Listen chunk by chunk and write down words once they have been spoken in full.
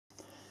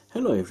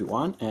Hello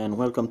everyone and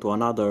welcome to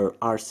another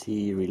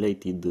RC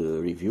related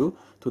review.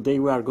 Today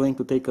we are going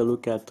to take a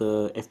look at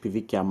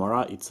FPV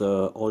camera. It's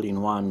a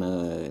all-in-one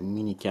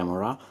mini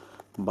camera,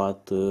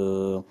 but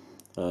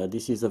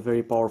this is a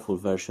very powerful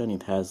version.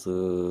 It has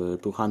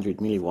 200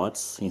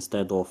 milliwatts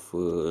instead of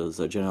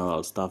the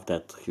general stuff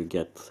that you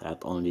get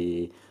at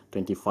only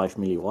 25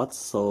 milliwatts.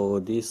 So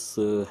this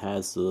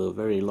has a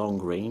very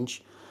long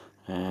range,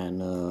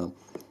 and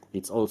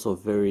it's also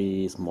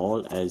very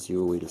small, as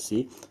you will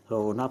see.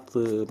 So not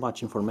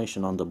much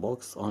information on the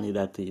box, only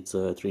that it's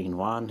a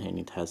 3-in-1 and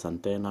it has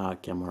antenna,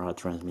 camera,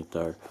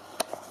 transmitter.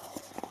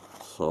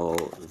 So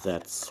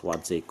that's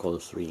what they call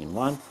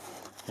 3-in-1,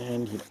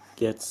 and it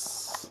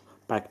gets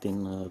packed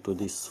in to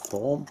this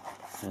foam,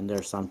 and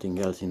there's something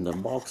else in the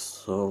box.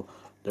 So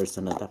there's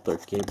an adapter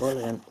cable,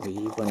 and we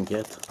even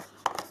get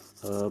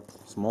a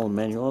small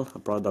manual, a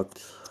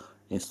product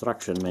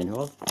instruction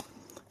manual.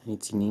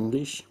 It's in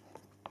English.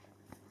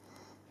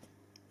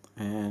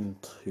 And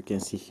you can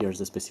see here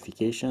the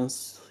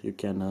specifications. You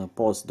can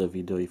pause the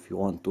video if you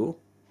want to.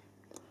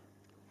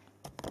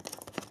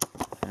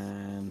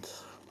 And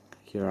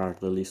here are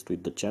the list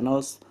with the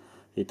channels.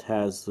 It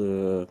has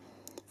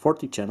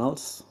 40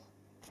 channels.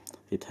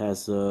 It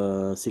has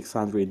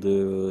 600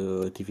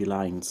 TV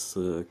lines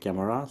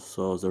camera,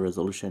 so the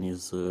resolution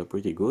is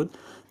pretty good.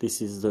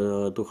 This is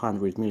the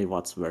 200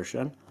 milliwatts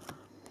version.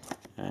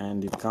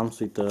 And it comes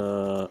with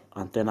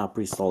antenna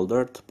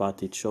pre-soldered,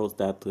 but it shows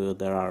that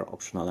there are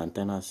optional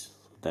antennas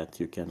that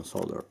you can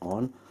solder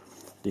on.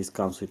 This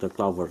comes with a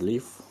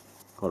cloverleaf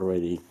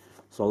already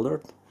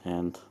soldered,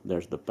 and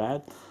there's the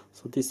pad.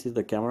 So this is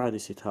the camera,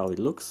 this is how it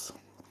looks.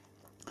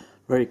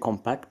 Very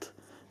compact,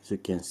 as you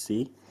can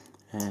see.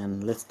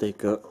 And let's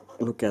take a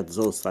look at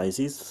those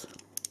sizes.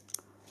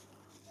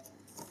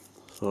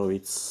 So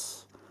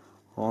it's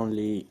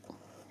only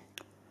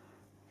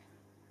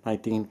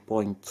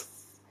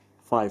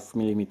 19.5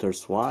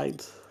 millimeters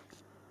wide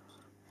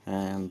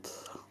and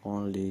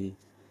only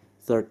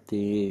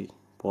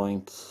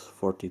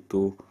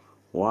 30.42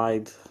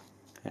 wide,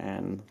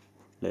 and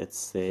let's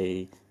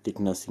say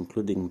thickness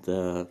including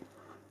the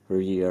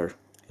rear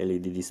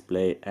LED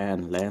display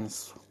and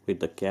lens with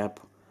the cap,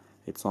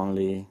 it's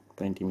only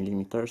 20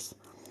 millimeters.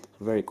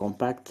 Very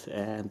compact,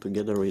 and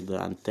together with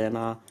the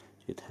antenna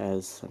it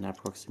has an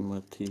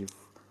approximative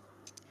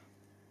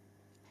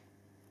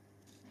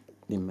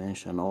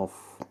dimension of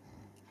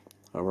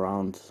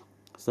around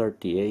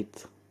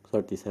 38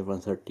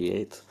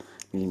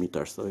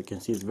 millimeters. So you can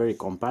see it's very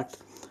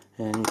compact,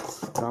 and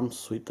it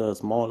comes with a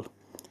small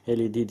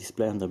LED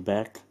display on the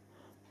back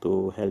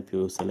to help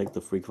you select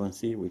the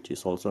frequency, which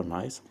is also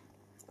nice.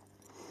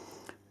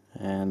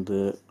 And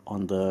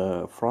on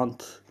the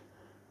front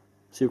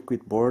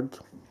circuit board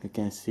you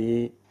can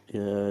see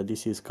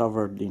this is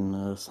covered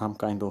in some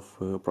kind of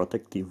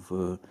protective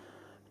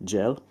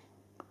gel.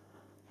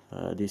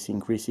 This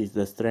increases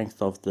the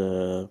strength of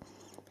the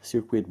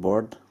circuit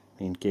board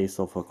in case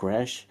of a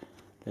crash.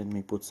 Let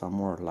me put some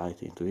more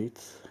light into it.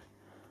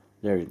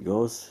 There it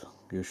goes.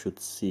 You should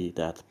see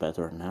that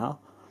better now.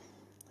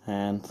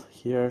 And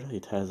here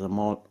it has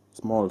a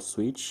small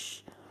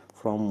switch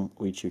from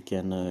which you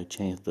can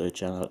change the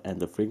channel and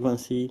the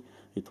frequency.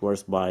 It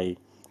works by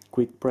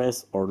quick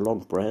press or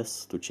long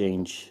press to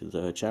change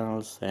the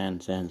channels and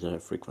then the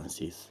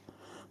frequencies.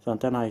 The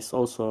antenna is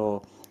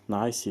also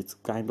nice. It's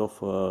kind of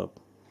a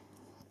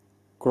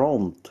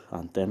chromed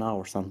antenna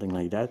or something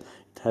like that.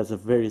 It has a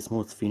very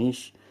smooth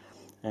finish,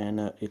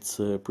 and it's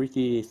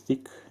pretty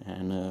thick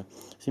and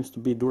seems to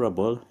be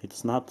durable.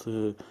 It's not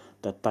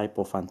that type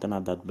of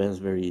antenna that bends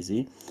very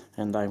easy.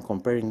 And I'm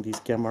comparing this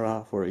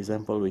camera, for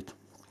example, with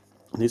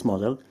this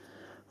model.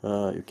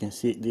 You can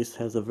see this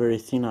has a very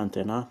thin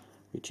antenna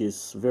which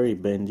is very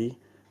bendy.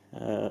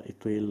 It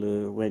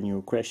will when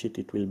you crash it,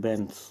 it will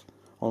bend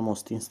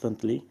almost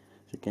instantly.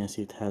 You can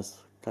see it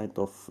has kind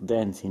of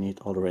dents in it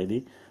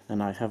already,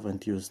 and I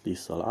haven't used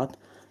this a lot.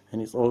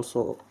 And it's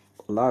also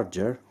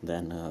larger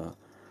than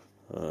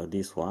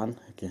this one.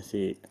 You can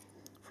see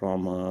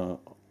from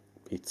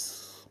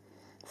its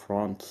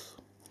front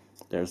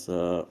there's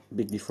a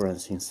big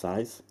difference in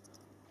size,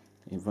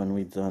 even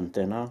with the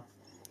antenna,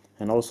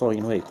 and also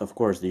in weight. Of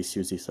course this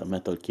uses a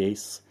metal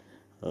case,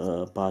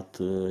 but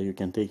you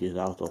can take it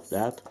out of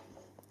that.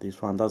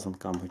 This one doesn't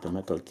come with a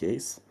metal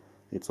case.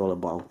 It's all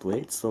about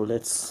weight, so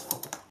let's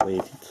weigh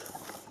it.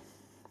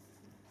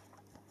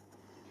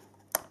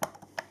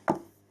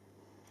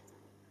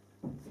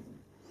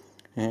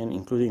 And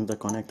including the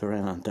connector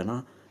and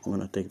antenna, I'm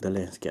gonna take the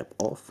lens cap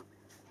off.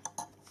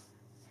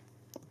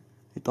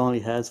 It only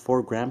has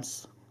 4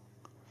 grams,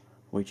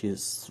 which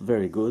is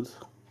very good.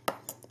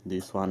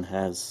 This one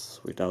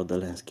has, without the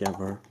lens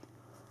cover,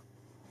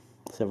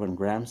 7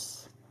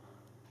 grams.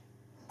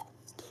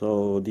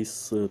 So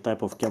this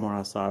type of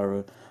cameras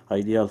are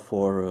ideal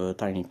for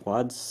tiny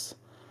quads,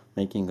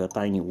 making a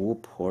tiny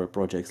whoop or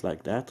projects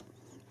like that,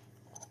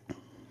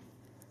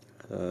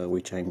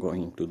 which I'm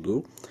going to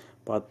do.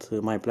 But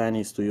my plan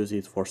is to use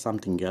it for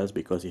something else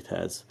because it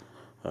has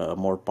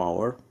more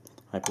power.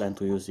 I plan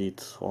to use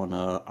it on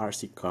a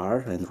RC car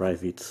and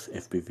drive it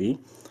FPV.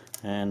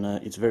 And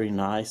it's very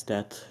nice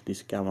that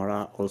this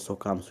camera also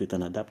comes with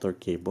an adapter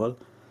cable,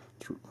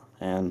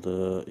 and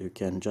you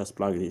can just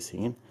plug this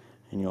in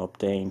and you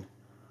obtain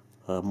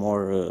a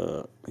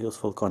more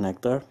useful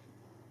connector,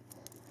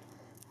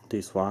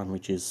 this one,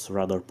 which is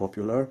rather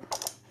popular.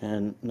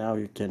 And now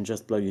you can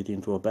just plug it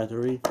into a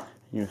battery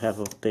and you have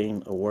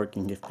obtained a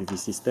working FPV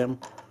system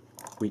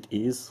with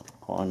ease.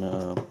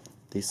 On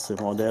this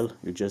model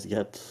you just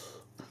get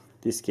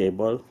this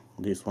cable,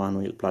 this one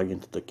will plug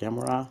into the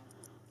camera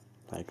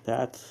like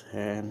that,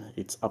 and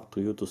it's up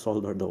to you to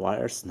solder the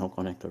wires, no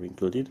connector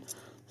included.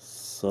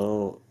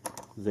 So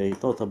they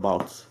thought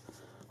about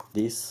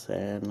this,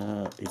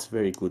 and it's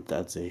very good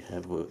that they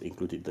have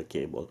included the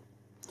cable.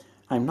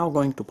 I'm now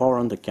going to power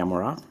on the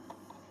camera,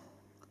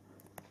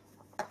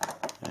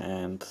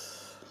 and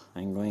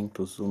I'm going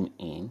to zoom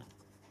in,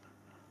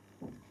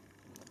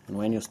 and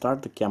when you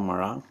start the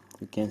camera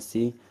you can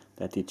see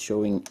that it's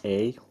showing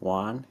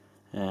A1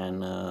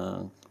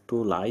 and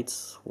 2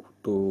 lights,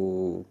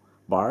 2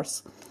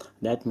 bars.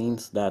 That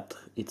means that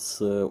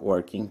it's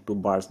working. 2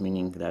 bars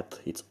meaning that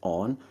it's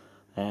on,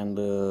 and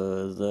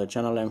the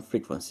channel and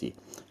frequency.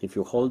 If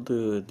you hold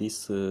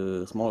this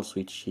small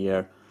switch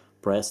here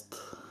pressed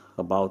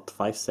about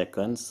 5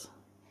 seconds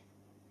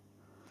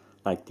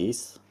like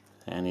this,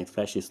 and it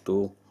flashes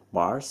 2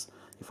 bars.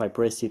 If I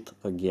press it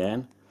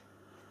again,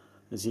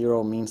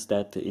 0 means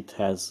that it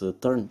has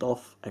turned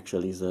off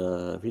actually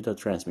the video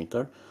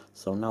transmitter.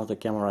 So now the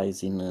camera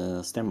is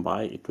in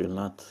standby, it will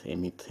not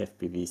emit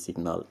FPV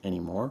signal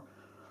anymore.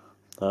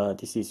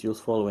 This is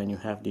useful when you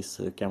have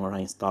this camera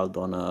installed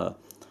on a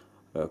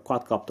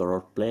quadcopter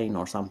or plane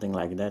or something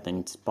like that, and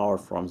it's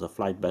powered from the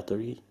flight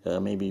battery.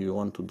 Maybe you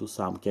want to do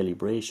some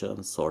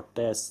calibrations or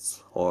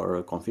tests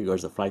or configure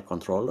the flight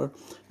controller.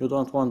 You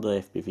don't want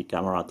the FPV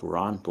camera to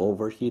run, to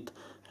overheat,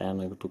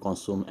 and to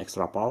consume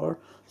extra power,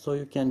 so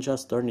you can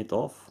just turn it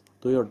off,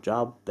 do your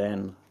job,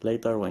 then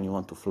later when you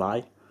want to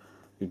fly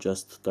you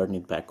just turn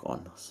it back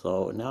on.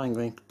 So now I'm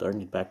going to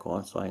turn it back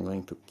on, so I'm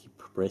going to keep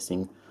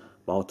pressing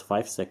about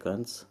 5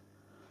 seconds,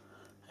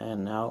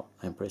 and now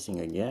I'm pressing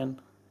again,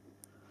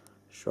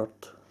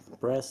 short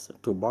press,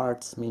 2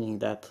 bars, meaning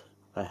that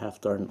I have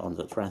turned on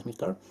the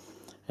transmitter,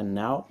 and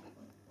now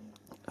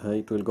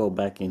it will go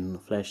back in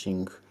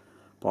flashing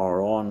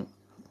power on,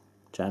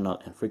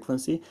 channel and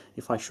frequency.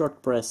 If I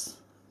short press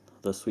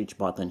the switch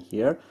button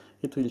here,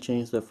 it will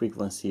change the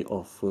frequency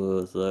of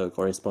the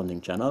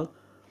corresponding channel.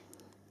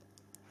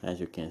 As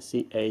you can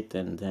see, 8,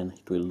 and then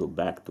it will loop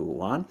back to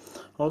 1.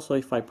 Also,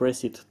 if I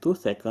press it 2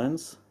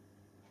 seconds,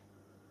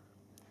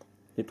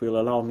 it will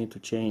allow me to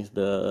change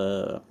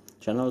the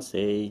channels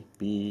A,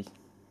 B,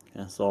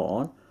 and so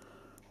on.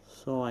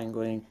 So I'm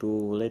going to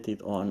let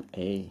it on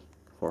A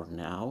for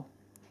now.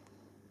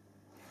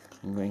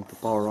 I'm going to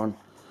power on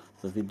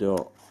the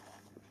video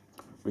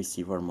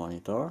receiver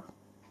monitor.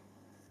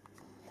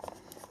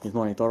 This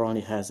monitor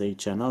only has 8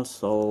 channels,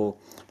 so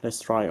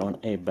let's try on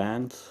A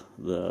band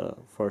the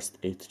first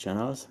 8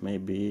 channels.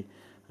 Maybe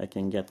I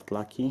can get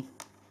lucky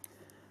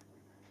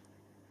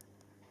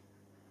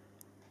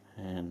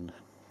and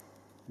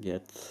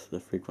get the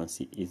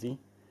frequency easy.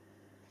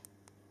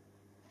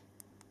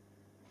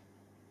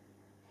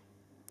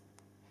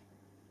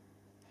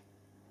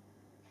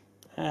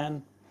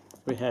 And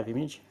we have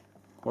image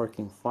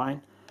working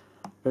fine,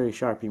 very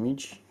sharp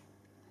image,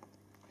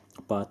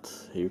 but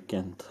you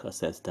can't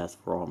assess that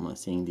from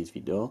seeing this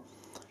video,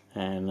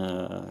 and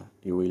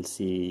you will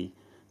see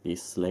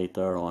this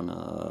later on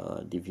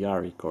a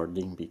DVR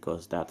recording,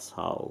 because that's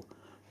how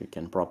you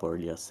can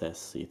properly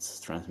assess its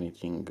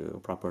transmitting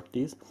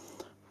properties.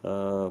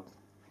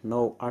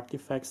 No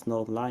artifacts,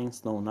 no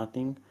lines, no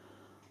nothing.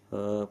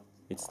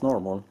 It's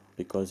normal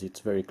because it's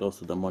very close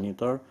to the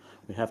monitor.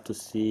 We have to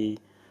see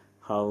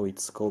how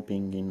it's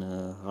coping in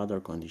other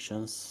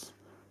conditions,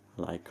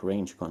 like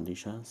range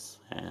conditions,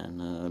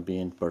 and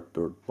being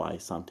perturbed by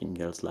something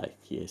else like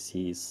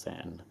ESCs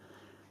and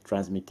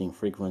transmitting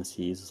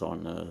frequencies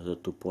on the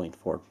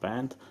 2.4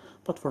 band.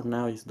 But for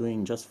now it's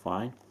doing just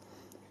fine,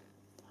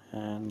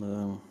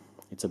 and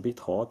it's a bit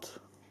hot.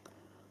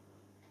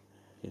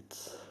 It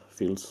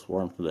feels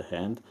warm to the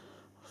hand,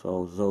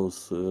 so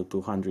those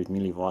 200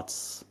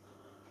 milliwatts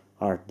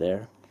are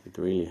there. It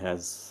really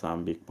has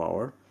some big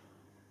power,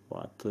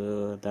 but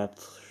that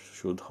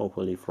should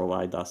hopefully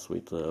provide us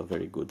with a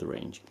very good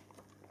range.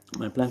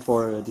 My plan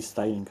for this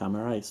styling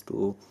camera is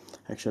to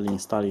actually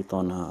install it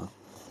on a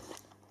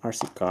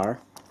RC car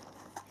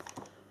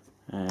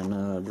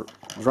and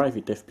drive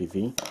it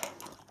FPV.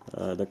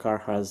 The car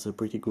has a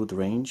pretty good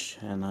range,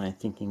 and I'm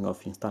thinking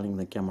of installing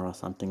the camera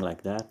something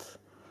like that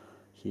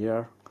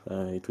here.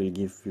 It will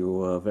give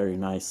you a very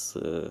nice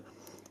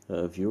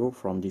view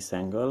from this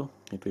angle.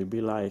 It will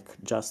be like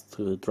just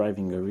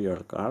driving a real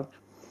car,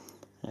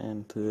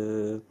 and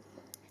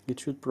it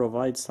should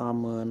provide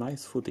some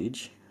nice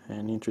footage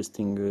and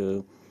interesting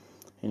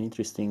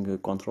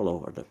control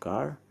over the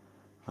car.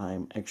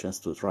 I'm anxious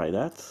to try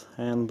that,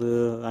 and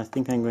I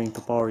think I'm going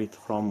to power it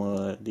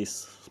from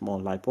this small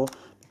LiPo,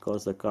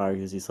 because the car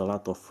uses a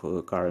lot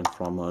of current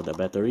from the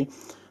battery.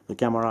 The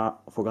camera,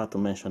 forgot to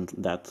mention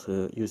that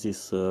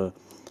uses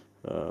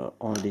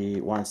only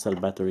one cell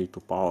battery to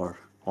power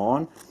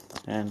on,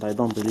 and I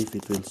don't believe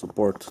it will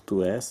support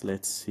 2S.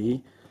 Let's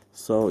see.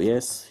 So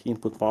yes,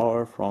 input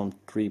power from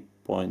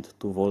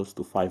 3.2 volts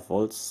to 5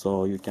 volts,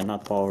 so you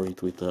cannot power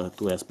it with a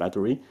 2S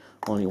battery,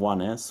 only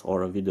 1S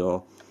or a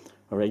video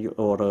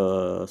or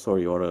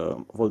a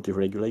voltage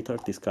regulator.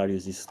 This car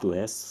uses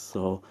 2S,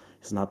 so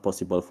it's not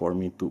possible for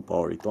me to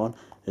power it on,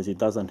 as it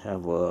doesn't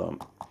have a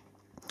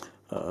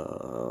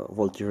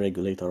voltage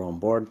regulator on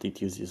board.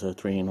 It uses a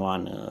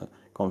 3-in-1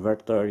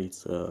 converter.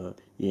 It's a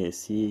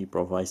ESC,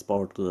 provides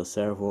power to the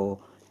servo.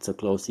 It's a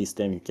closed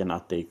system, you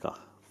cannot take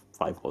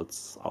 5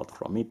 volts out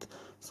from it,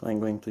 so I'm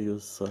going to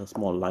use a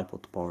small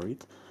LiPo to power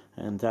it,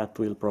 and that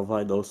will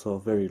provide also a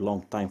very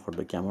long time for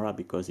the camera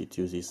because it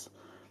uses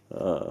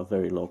a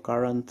very low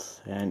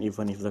current, and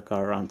even if the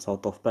car runs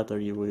out of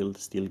battery you will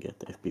still get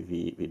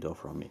FPV video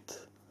from it.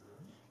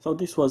 So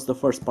this was the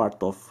first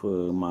part of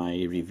my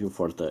review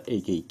for the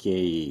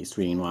AKK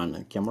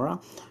 3-in-1 camera.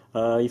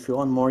 If you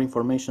want more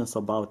information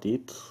about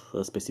it,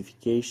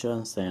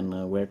 specifications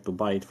and where to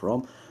buy it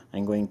from,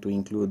 I'm going to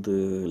include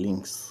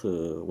links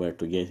where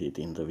to get it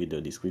in the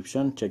video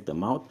description. Check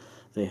them out.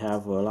 They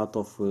have a lot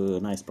of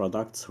nice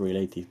products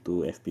related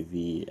to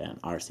FPV and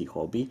RC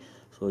hobby,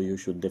 so you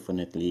should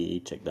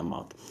definitely check them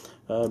out.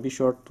 Be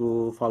sure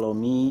to follow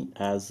me,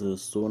 as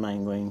soon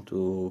I'm going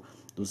to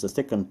do the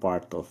second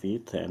part of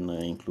it and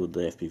include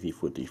the FPV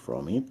footage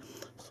from it,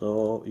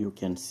 so you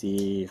can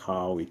see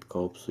how it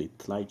copes with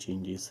light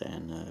changes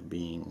and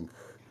being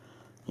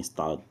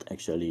installed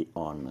actually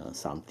on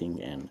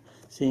something and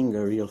seeing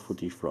a real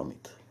footage from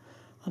it.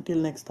 Until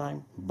next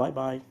time, bye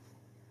bye.